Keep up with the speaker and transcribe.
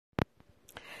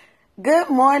Good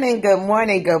morning, good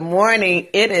morning, good morning.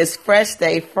 It is Fresh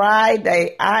Day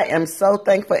Friday. I am so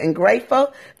thankful and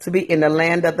grateful to be in the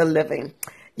land of the living.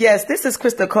 Yes, this is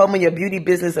Crystal Coleman, your beauty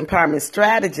business empowerment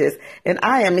strategist, and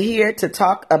I am here to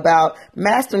talk about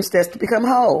mastering steps to become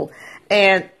whole.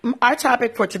 And our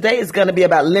topic for today is going to be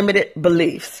about limited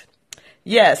beliefs.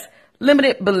 Yes,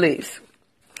 limited beliefs.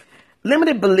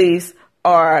 Limited beliefs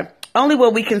are only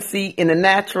what we can see in the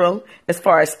natural as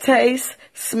far as taste,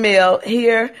 smell,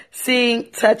 hear, seeing,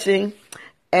 touching,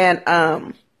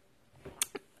 and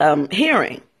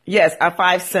hearing. Yes, our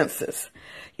five senses.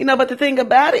 But the thing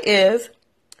about it is,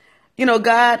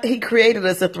 God, He created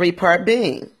us a three-part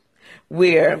being.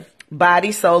 We're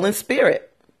body, soul, and spirit.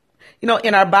 In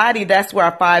our body, that's where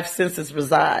our five senses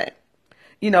reside.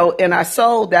 In our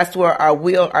soul, that's where our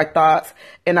will, our thoughts,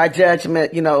 and our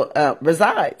judgment,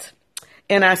 resides.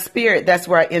 In our spirit, that's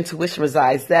where our intuition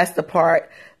resides. That's the part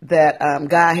that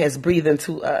God has breathed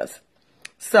into us.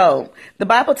 So the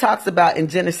Bible talks about in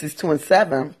Genesis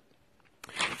 2:7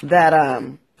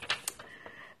 that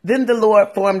then the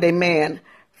Lord formed a man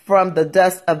from the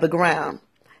dust of the ground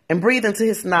and breathed into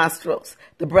his nostrils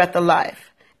the breath of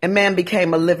life, and man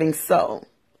became a living soul.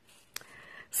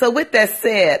 So with that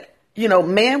said,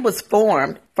 man was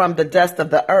formed from the dust of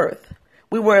the earth.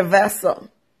 We were a vessel,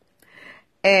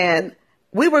 and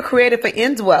we were created for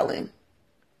indwelling.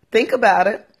 Think about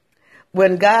it.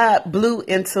 When God blew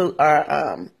into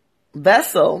our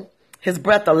vessel, his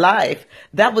breath of life,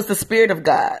 that was the Spirit of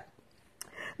God.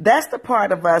 That's the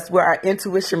part of us where our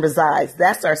intuition resides.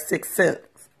 That's our sixth sense.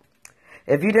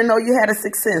 If you didn't know you had a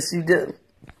sixth sense, you do.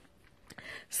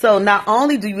 So not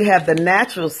only do you have the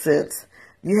natural sense,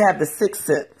 you have the sixth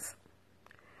sense.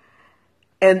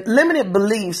 And limited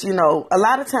beliefs, a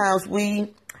lot of times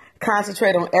we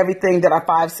concentrate on everything that our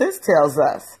five sense tells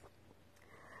us.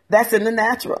 That's in the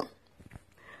natural.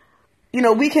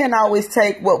 We can't always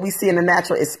take what we see in the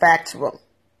natural as factual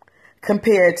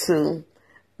compared to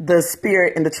the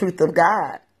spirit and the truth of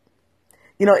God.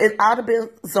 It all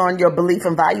depends on your belief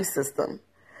and value system.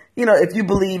 If you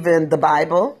believe in the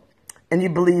Bible and you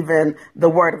believe in the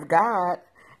Word of God,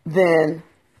 then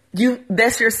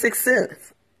that's your sixth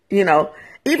sense.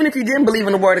 Even if you didn't believe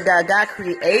in the Word of God, God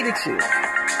created you.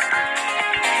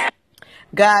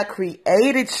 God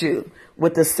created you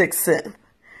with the sixth sense.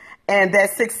 And that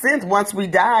sixth sense, once we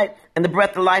die and the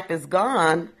breath of life is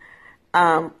gone,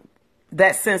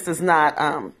 that sense is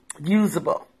not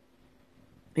usable.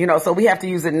 So we have to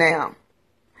use it now.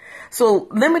 So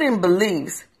limiting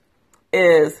beliefs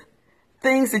is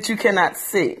things that you cannot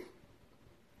see.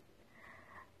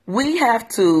 We have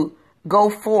to go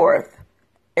forth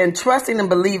and trusting and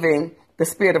believing the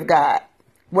Spirit of God,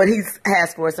 what He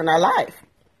has for us in our life.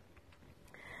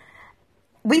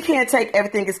 We can't take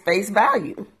everything as face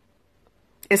value.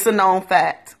 It's a known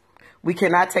fact. We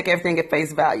cannot take everything at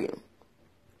face value.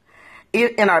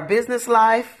 In our business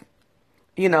life,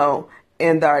 in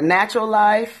our natural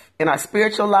life, in our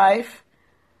spiritual life,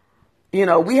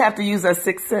 we have to use our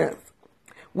sixth sense.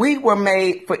 We were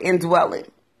made for indwelling.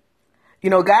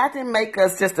 God didn't make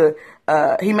us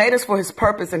He made us for His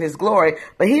purpose and His glory,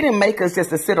 but He didn't make us just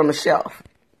to sit on the shelf.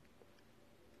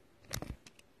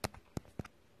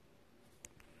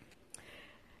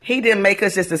 He didn't make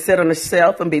us just to sit on the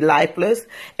shelf and be lifeless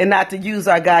and not to use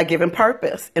our God-given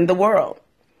purpose in the world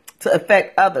to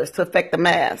affect others, to affect the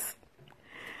mass.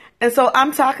 And so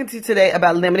I'm talking to you today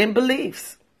about limiting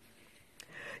beliefs.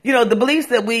 The beliefs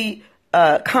that we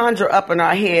conjure up in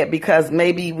our head because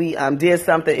maybe we did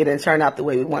something, it didn't turn out the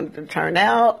way we wanted it to turn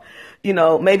out.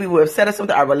 Maybe we're upset at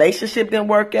something, our relationship didn't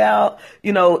work out,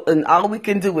 and all we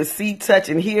can do is see, touch,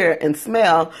 and hear and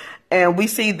smell, and we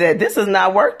see that this is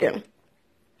not working.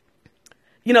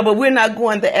 But we're not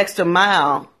going the extra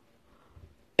mile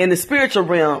in the spiritual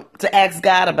realm to ask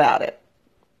God about it.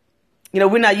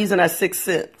 We're not using our sixth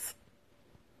sense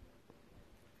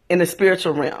in the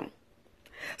spiritual realm.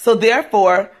 So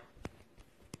therefore,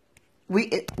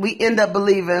 we end up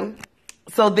believing.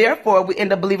 So therefore, we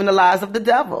end up believing the lies of the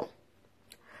devil.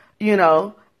 We end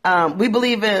up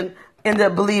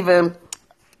believing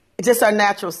just our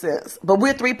natural sense. But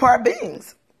we're three-part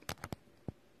beings.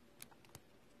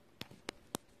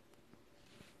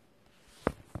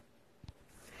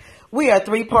 We are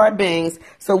three-part beings,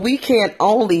 so we can't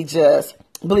only just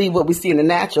believe what we see in the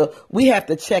natural. We have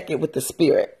to check it with the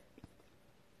spirit.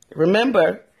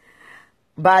 Remember,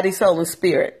 body, soul, and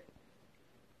spirit.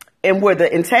 And where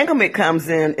the entanglement comes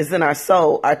in is in our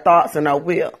soul, our thoughts, and our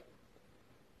will.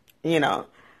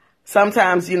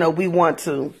 Sometimes, we want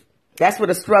to, that's where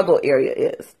the struggle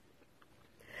area is.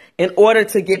 In order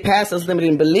to get past those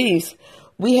limiting beliefs,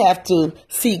 we have to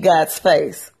see God's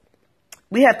face.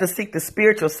 We have to seek the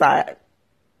spiritual side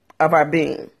of our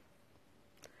being.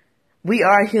 We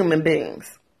are human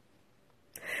beings.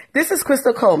 This is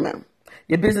Crystal Coleman,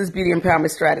 your business beauty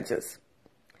empowerment strategist,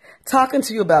 talking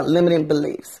to you about limiting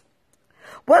beliefs.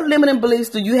 What limiting beliefs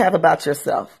do you have about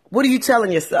yourself? What are you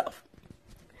telling yourself?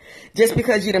 Just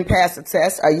because you didn't pass the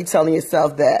test, are you telling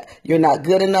yourself that you're not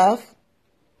good enough?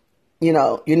 You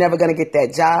know, you're never going to get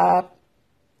that job?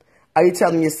 Are you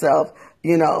telling yourself,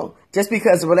 you know, just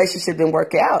because the relationship didn't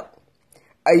work out,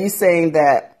 are you saying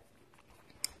that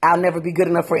I'll never be good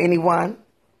enough for anyone?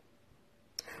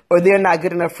 Or they're not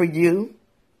good enough for you?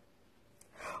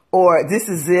 Or this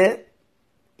is it?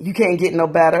 You can't get no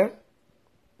better?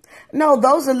 No,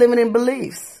 those are limiting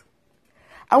beliefs.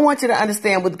 I want you to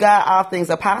understand with God, all things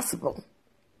are possible.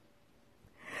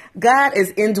 God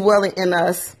is indwelling in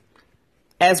us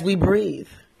as we breathe.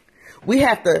 We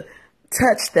have to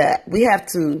touch that. We have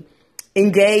to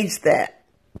engage that.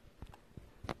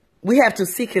 We have to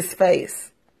seek his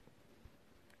face.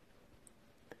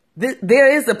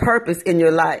 There is a purpose in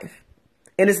your life.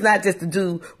 And it's not just to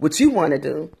do what you want to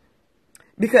do.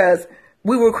 Because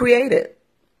we were created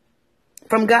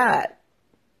from God.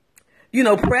 You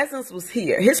know, presence was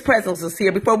here. His presence was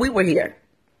here before we were here.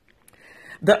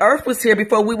 The earth was here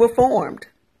before we were formed.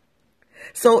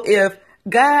 So if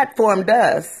God formed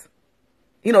us,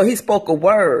 you know, he spoke a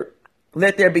word,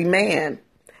 let there be man,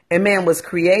 and man was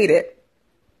created.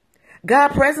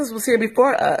 God's presence was here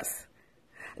before us.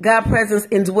 God's presence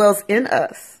indwells in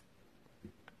us.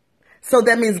 So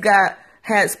that means God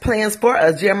has plans for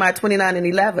us. Jeremiah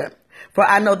 29:11. For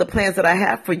I know the plans that I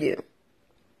have for you.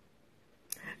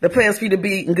 The plans for you to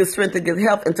be in good strength and good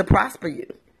health and to prosper you.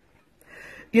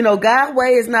 You know, God's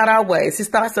way is not our ways. His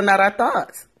thoughts are not our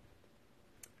thoughts.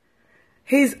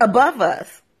 He's above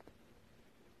us.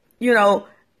 You know,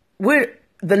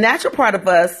 the natural part of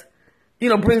us, you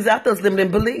know, brings out those limiting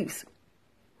beliefs.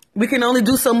 We can only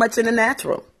do so much in the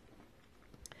natural.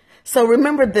 So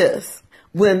remember this,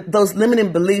 when those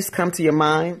limiting beliefs come to your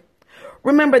mind,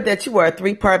 remember that you are a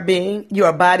three-part being. You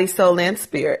are body, soul, and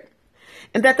spirit.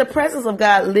 And that the presence of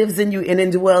God lives in you and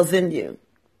indwells in you.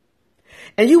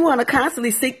 And you want to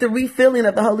constantly seek the refilling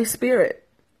of the Holy Spirit.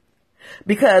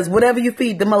 Because whatever you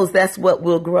feed the most, that's what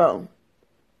will grow.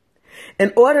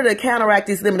 In order to counteract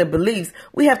these limited beliefs,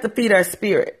 we have to feed our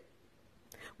spirit.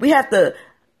 We have to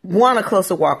want a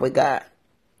closer walk with God.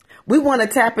 We want to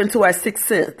tap into our sixth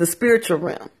sense, the spiritual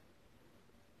realm.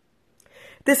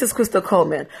 This is Crystal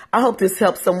Coleman. I hope this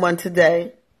helps someone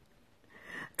today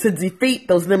to defeat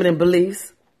those limiting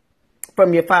beliefs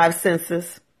from your five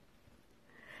senses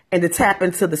and to tap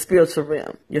into the spiritual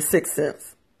realm, your sixth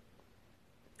sense.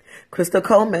 Crystal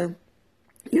Coleman,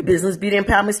 your business beauty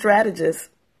empowerment strategist.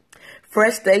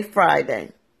 Fresh Day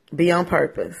Friday. Be on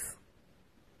purpose.